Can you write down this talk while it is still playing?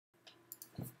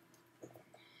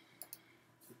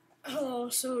Hello,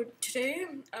 so today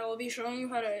I will be showing you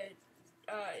how to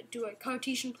do a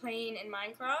Cartesian plane in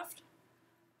Minecraft.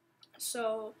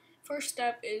 So first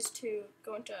step is to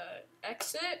go into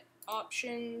Exit,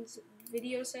 Options,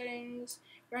 Video Settings,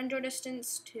 Render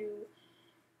Distance to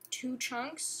 2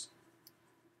 chunks,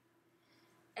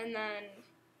 and then,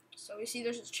 so we see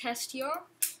there's a chest here,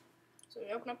 so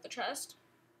we open up the chest,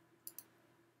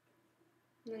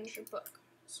 and then there's your book,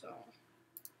 so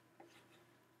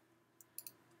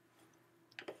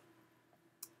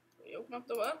open up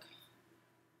the book.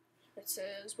 It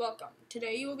says, "Welcome.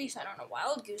 Today you will be sent on a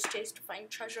wild goose chase to find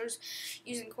treasures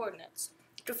using coordinates.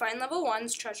 To find level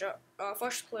 1's treasure,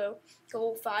 first clue,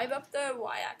 go 5 up the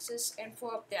y-axis and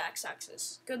 4 up the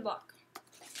x-axis. Good luck."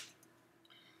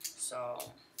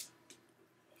 So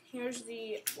here's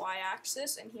the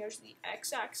y-axis and here's the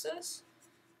x-axis.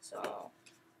 So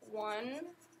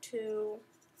 1, 2,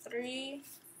 3,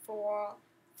 4,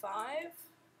 5.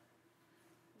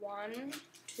 1,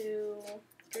 2,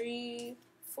 3,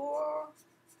 4.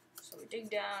 So we dig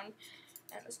down,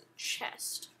 and there's a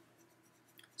chest.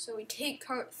 So we take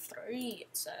cart 3,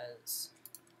 it says.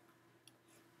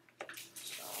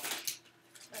 So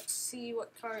let's see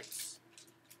what carts.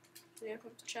 So we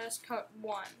open up the chest. Cart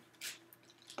 1.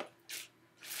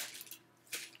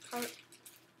 Cart.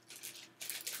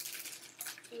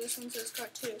 So this one says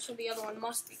cart 2. So the other one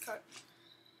must be cart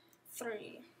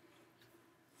 3.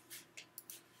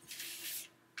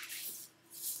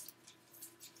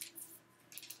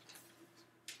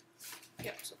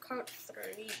 Yep, so cart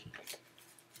 3.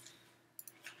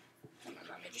 And then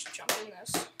let me just jump in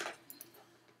this.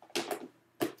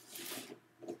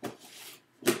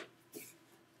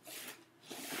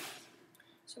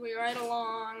 So we ride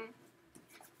along.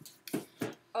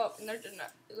 Oh, and there's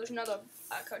another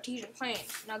Cartesian plane.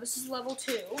 Now this is level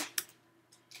 2.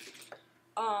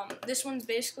 This one's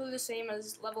basically the same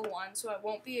as level 1, so I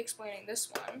won't be explaining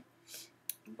this one.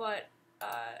 But,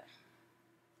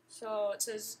 so it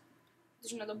says,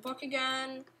 there's another book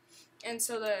again, and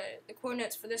so the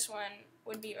coordinates for this one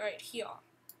would be right here.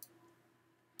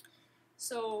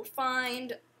 So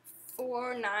find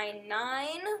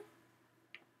 499,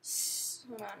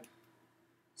 hold on,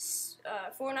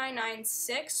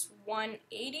 4996,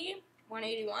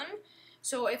 181.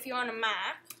 So if you're on a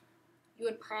Mac, you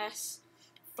would press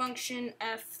function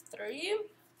F3,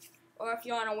 or if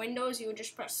you're on a Windows, you would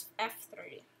just press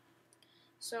F3.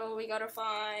 So we gotta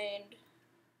find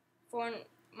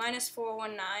minus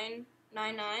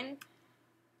 41999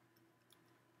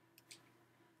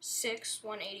 6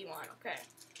 181. Okay,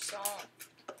 so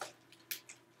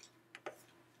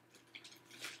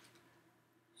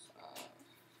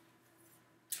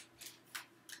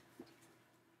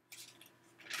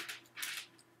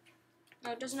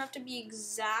now it doesn't have to be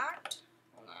exact.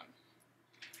 Hold on.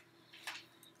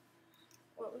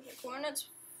 What was the coordinates?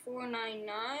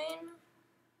 499.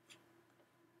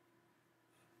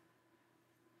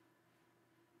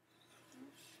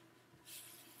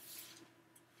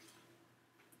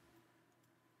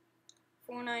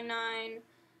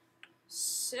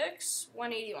 4996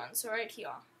 181. So right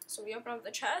here. So we open up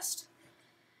the chest,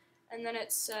 and then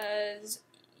it says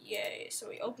yay. So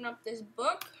we open up this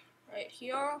book right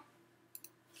here.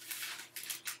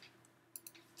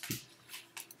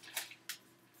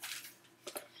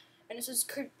 And it says,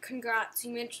 "Congrats,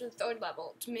 you made it to the 3rd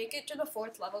level. To make it to the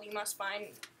 4th level, you must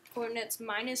find coordinates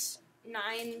minus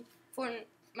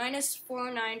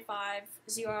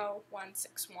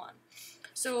 4950161.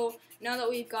 So now that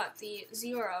we've got the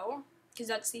 0, because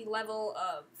that's the level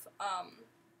of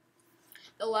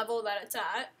the level that it's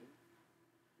at,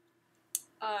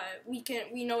 we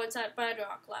know it's at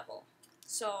bedrock level.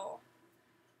 So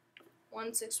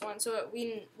 161. So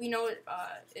we know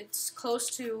it's close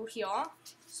to here.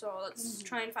 So let's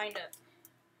try and find it.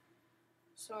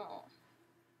 So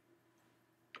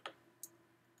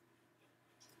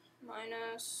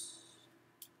minus,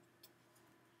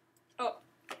 oh,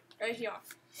 right here.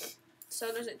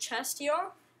 So there's a chest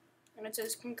here, and it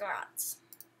says congrats.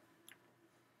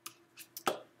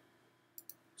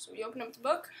 So we open up the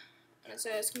book, and it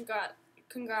says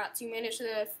congrats, you made it to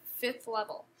the 5th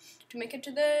level. To make it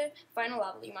to the final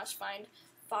level, you must find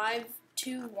 5,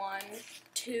 2, 1,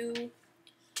 2,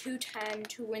 2, 10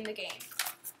 to win the game.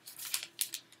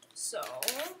 So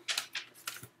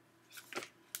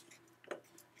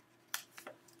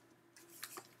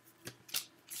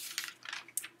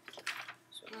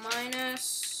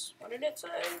minus, what did it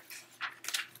say?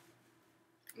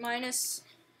 Minus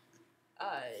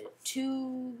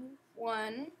 2,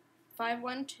 1, 5,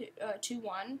 1, 2, 2,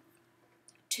 1,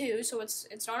 2, so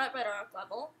it's not at bedrock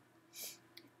level.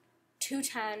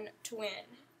 210 to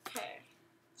win. Okay,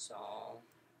 So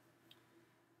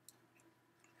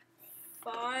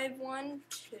 5, 1,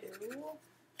 2.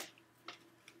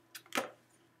 5.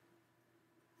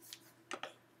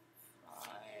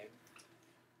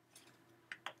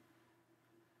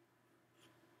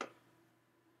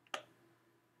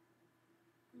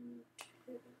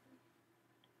 Two.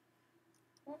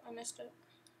 Oh, I missed it.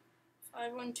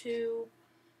 5, 1, 2.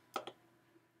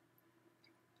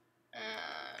 And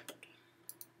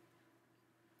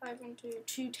 5, 1, 2,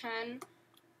 2, 10.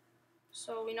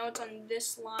 So we know it's on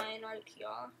this line right here.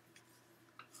 Oh.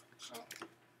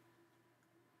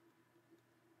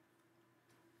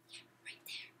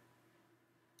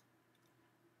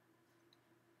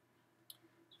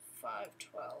 5,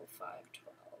 12, 5,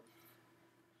 12.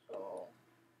 So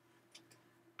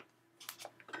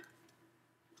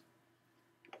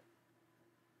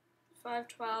 5,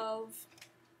 12.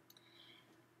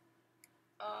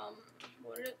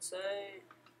 What did it say?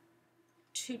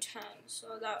 210.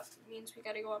 So that means we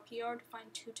gotta go up here to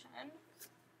find 210.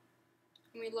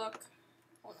 And we look,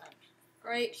 hold on,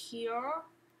 right here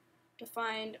to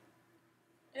find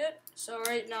it. So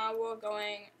right now we're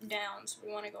going down, so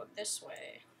we want to go this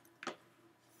way.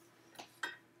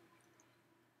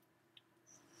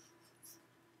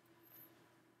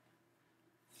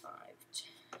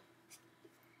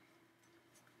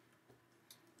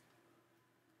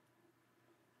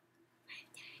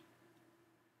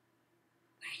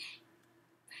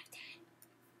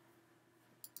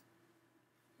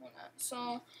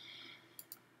 So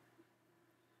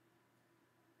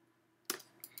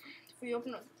if we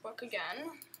open up the book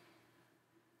again,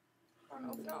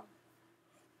 open up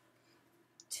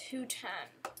 210.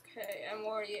 Okay, and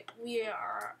we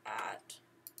are at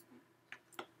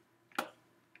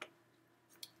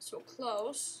so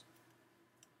close.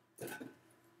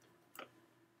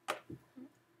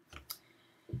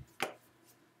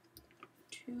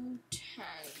 210.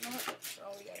 So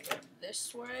we gotta go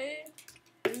this way.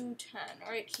 210,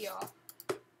 right here.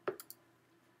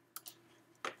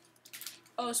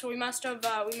 Oh, so we must have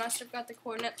got the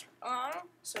coordinates wrong.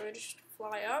 So we just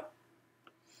fly up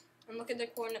and look at the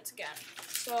coordinates again.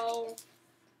 So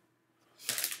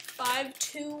 5,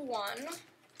 2, 1.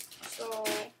 So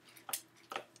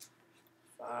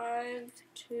 5,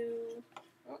 2.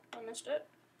 Oh, I missed it.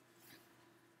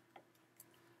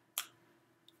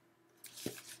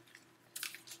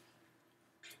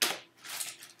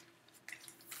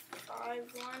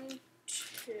 5, 1,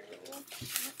 2.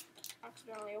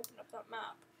 Accidentally opened up that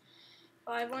map.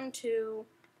 5, 1, 2.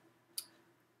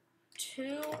 2.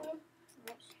 Oops.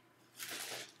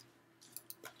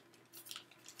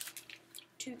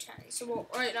 210. So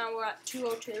right now we're at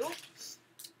 202.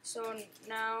 So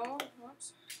now,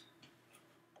 whoops,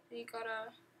 we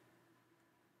gotta,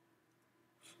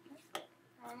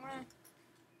 wrong way.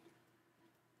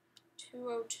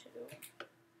 202.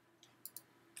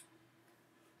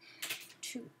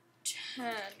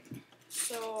 210.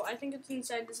 So I think it's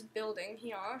inside this building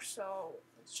here. So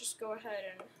let's just go ahead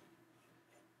and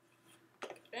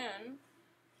get in.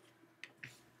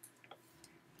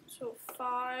 So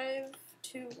 5,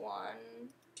 2, 1,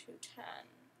 210.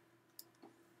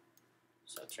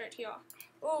 So it's right here.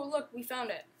 Oh, look, we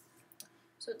found it.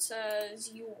 So it says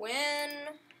you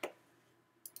win.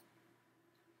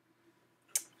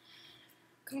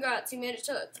 Congrats, you made it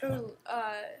through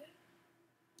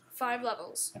 5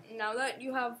 levels. Now that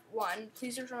you have won,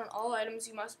 please return all items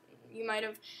you might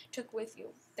have took with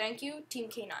you. Thank you, Team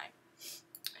K9.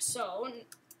 So,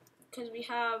 because we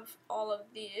have all of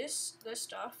this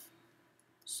stuff,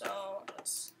 so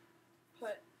let's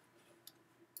put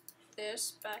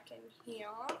this back in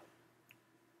here,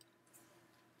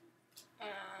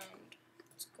 and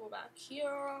let's go back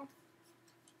here,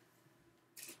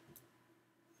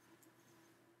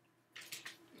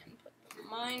 and put the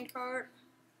minecart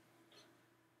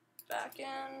back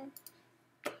in,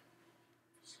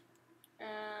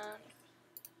 and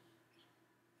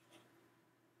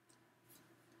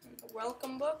the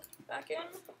welcome book back in,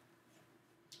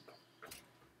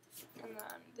 and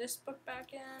then this book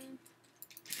back in,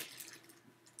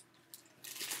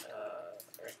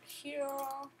 right here,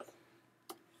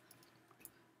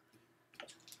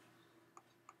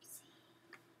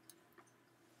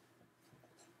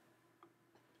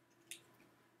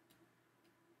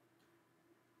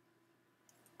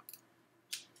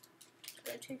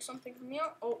 did I take something from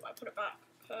here? Oh, I put it back.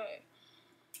 Okay.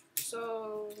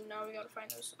 So now we gotta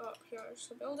find this. Oh, here's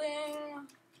the building.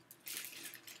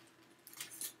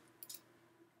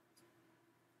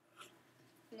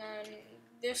 And then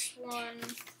this one. All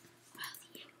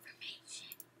the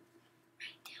information.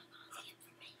 Write down all the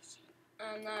information.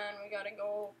 And then we gotta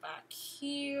go back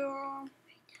here. Write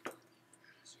down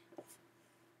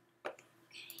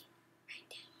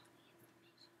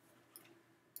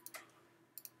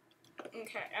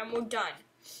Okay, and we're done.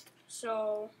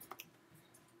 So,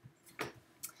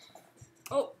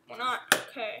 oh, we're not.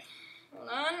 Okay, hold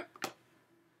on.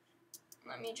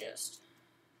 Let me just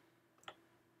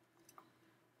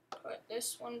put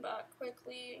this one back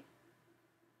quickly.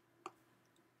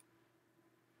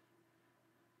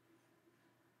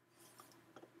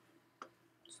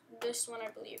 This one, I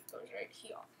believe, goes right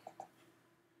here.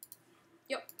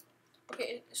 Yep.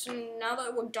 Okay, so now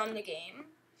that we're done the game,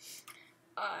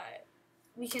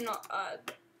 we can,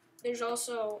 there's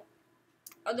also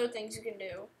other things you can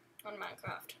do on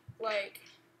Minecraft. Like,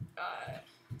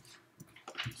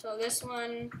 so this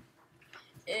one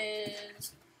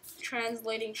is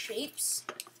translating shapes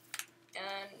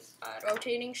and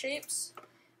rotating shapes.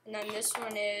 And then this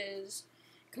one is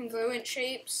congruent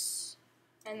shapes.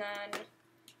 And then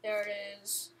there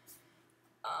is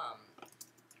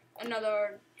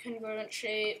another congruent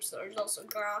shapes. There's also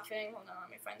graphing. Hold on,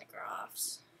 let me find the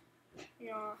graphs.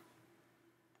 Yeah.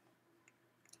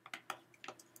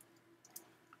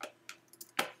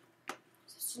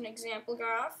 This is an example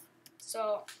graph.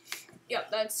 So, yep,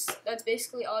 that's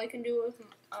basically all you can do with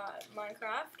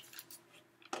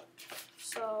Minecraft.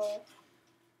 So,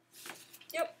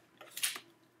 yep.